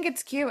 Yeah, I think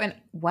it's cute. And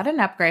what an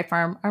upgrade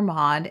for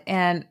Armand.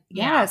 And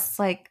yes,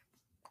 like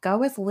go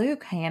with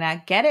Luke,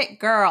 Hannah. Get it,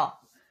 girl.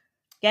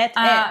 Get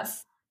it.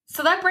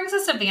 So that brings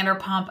us to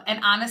Vanderpump. And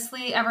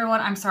honestly, everyone,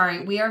 I'm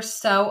sorry. We are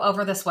so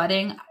over this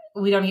wedding.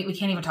 We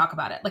can't even talk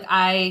about it. Like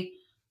I'm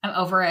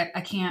over it.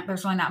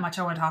 There's really not much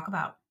I want to talk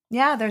about.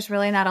 Yeah, there's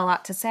really not a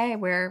lot to say.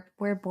 We're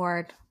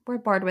bored. We're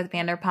bored with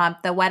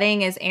Vanderpump. The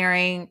wedding is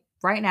airing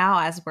right now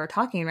as we're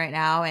talking right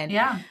now. And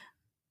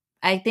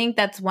I think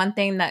that's one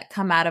thing that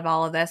come out of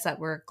all of this, that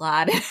we're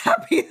glad and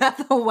happy that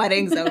the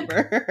wedding's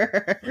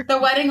over. The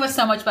wedding was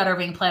so much better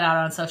being played out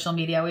on social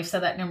media. We've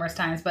said that numerous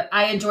times, but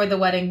I enjoyed the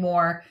wedding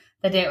more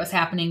the day it was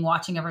happening,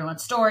 watching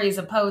everyone's stories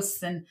and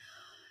posts and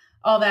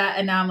all that.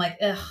 And now I'm like,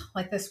 ugh,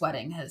 like this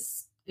wedding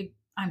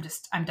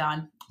I'm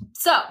done.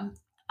 So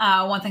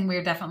one thing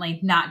we're definitely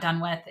not done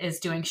with is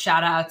doing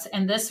shout outs.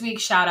 And this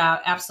week's shout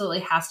out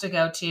absolutely has to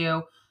go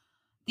to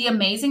the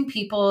amazing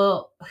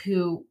people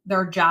who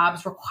their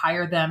jobs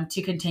require them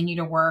to continue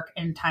to work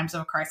in times of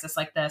a crisis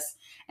like this.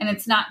 And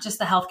it's not just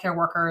the healthcare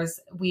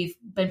workers. We've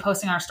been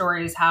posting our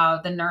stories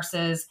how the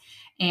nurses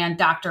and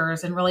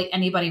doctors and really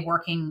anybody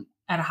working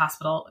at a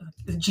hospital,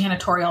 the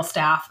janitorial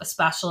staff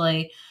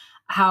especially,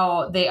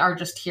 how they are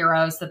just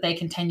heroes, that they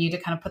continue to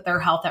kind of put their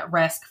health at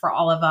risk for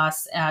all of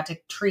us to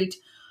treat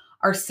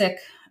our sick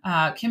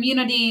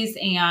communities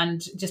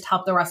and just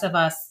help the rest of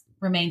us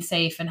remain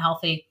safe and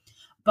healthy.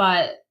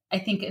 But I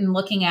think in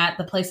looking at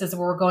the places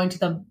where we're going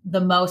to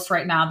the most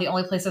right now, the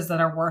only places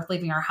that are worth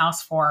leaving our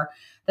house for,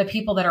 the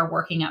people that are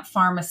working at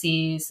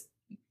pharmacies,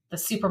 the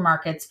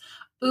supermarkets,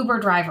 Uber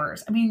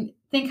drivers.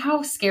 Think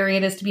how scary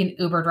it is to be an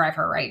Uber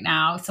driver right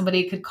now.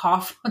 Somebody could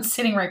cough when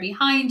sitting right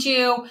behind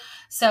you.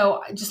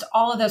 So just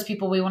all of those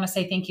people, we want to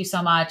say thank you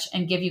so much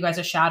and give you guys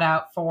a shout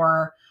out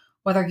for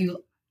whether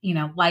you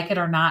like it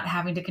or not,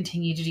 having to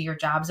continue to do your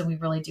jobs. And we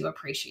really do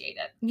appreciate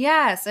it.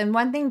 Yes. And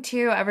one thing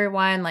too,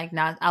 everyone, like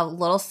not a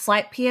little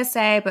slight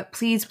PSA, but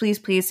please, please,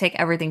 please take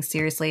everything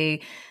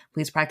seriously.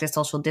 Please practice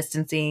social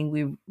distancing.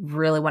 We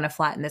really want to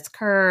flatten this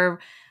curve.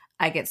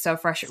 I get so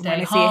frustrated when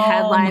I see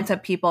headlines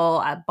of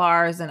people at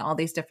bars and all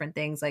these different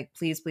things. Like,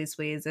 please, please,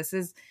 please. This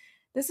is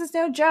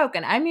no joke.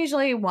 And I'm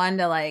usually one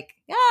to like,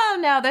 oh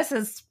no, this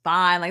is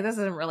fine. Like, this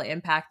doesn't really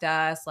impact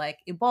us. Like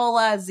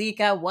Ebola,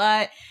 Zika,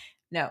 what?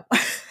 No,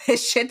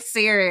 this shit's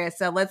serious.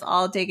 So let's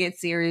all take it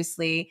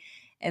seriously.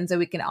 And so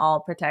we can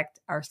all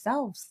protect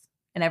ourselves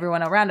and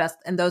everyone around us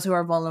and those who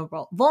are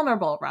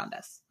vulnerable around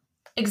us.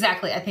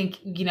 Exactly. I think,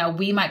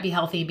 we might be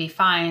healthy, be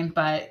fine,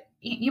 but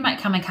you might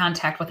come in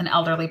contact with an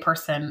elderly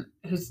person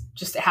who's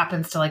just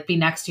happens to like be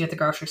next to you at the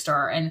grocery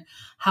store. And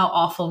how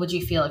awful would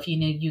you feel if you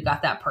knew you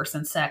got that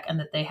person sick and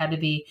that they had to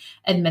be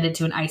admitted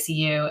to an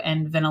ICU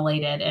and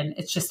ventilated? And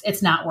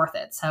it's not worth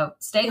it. So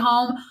stay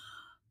home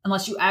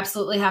unless you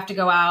absolutely have to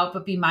go out,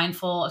 but be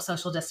mindful of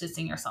social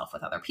distancing yourself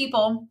with other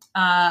people.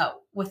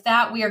 With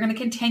that, we are going to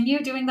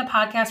continue doing the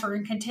podcast. We're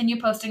going to continue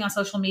posting on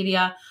social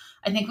media.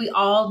 I think we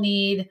all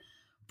need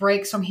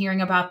breaks from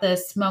hearing about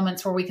this,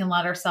 moments where we can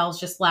let ourselves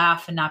just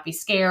laugh and not be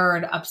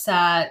scared,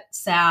 upset,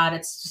 sad.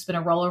 It's just been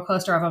a roller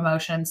coaster of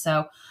emotions.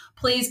 So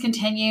please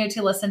continue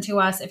to listen to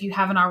us. If you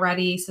haven't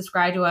already,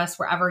 subscribe to us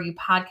wherever you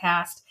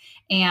podcast.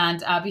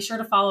 And be sure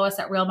to follow us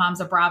at Real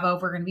Moms of Bravo.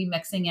 We're going to be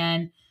mixing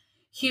in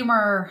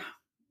humor,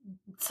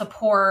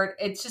 support.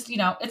 It's just,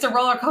 it's a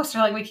roller coaster,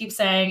 like we keep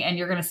saying, and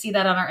you're going to see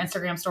that on our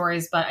Instagram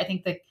stories. But I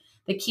think the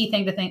key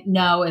thing to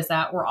know is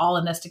that we're all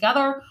in this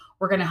together.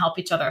 We're going to help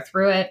each other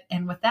through it.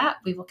 And with that,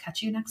 we will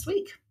catch you next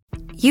week.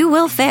 You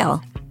will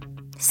fail.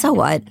 So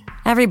what?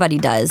 Everybody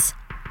does.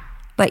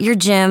 But your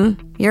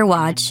gym, your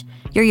watch,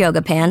 your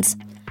yoga pants,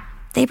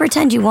 they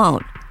pretend you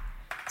won't.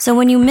 So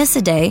when you miss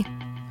a day,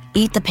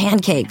 eat the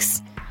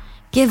pancakes.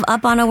 Give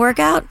up on a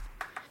workout?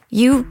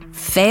 You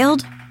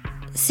failed?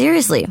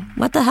 Seriously,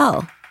 what the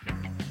hell?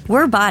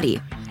 We're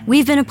Body.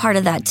 We've been a part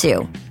of that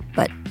too,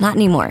 but not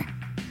anymore.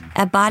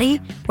 At Body,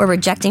 we're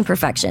rejecting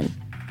perfection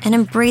and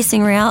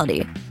embracing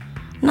reality.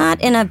 Not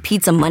in a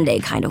Pizza Monday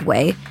kind of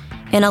way,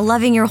 in a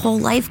loving your whole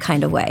life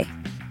kind of way.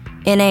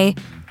 In a,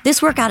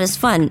 this workout is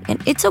fun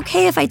and it's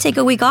okay if I take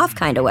a week off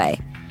kind of way.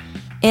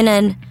 In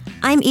an,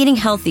 I'm eating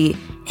healthy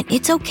and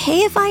it's okay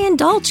if I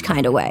indulge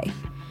kind of way.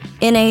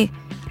 In a,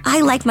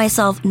 I like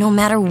myself no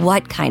matter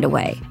what kind of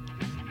way.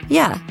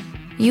 Yeah,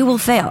 you will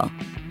fail.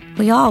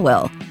 We all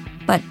will.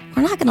 But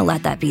we're not going to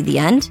let that be the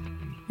end.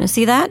 You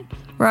see that?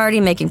 We're already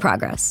making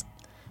progress.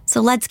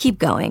 So let's keep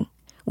going.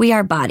 We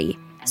are Body.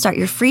 Start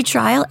your free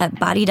trial at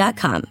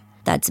body.com.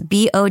 That's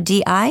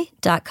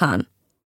BODI.com.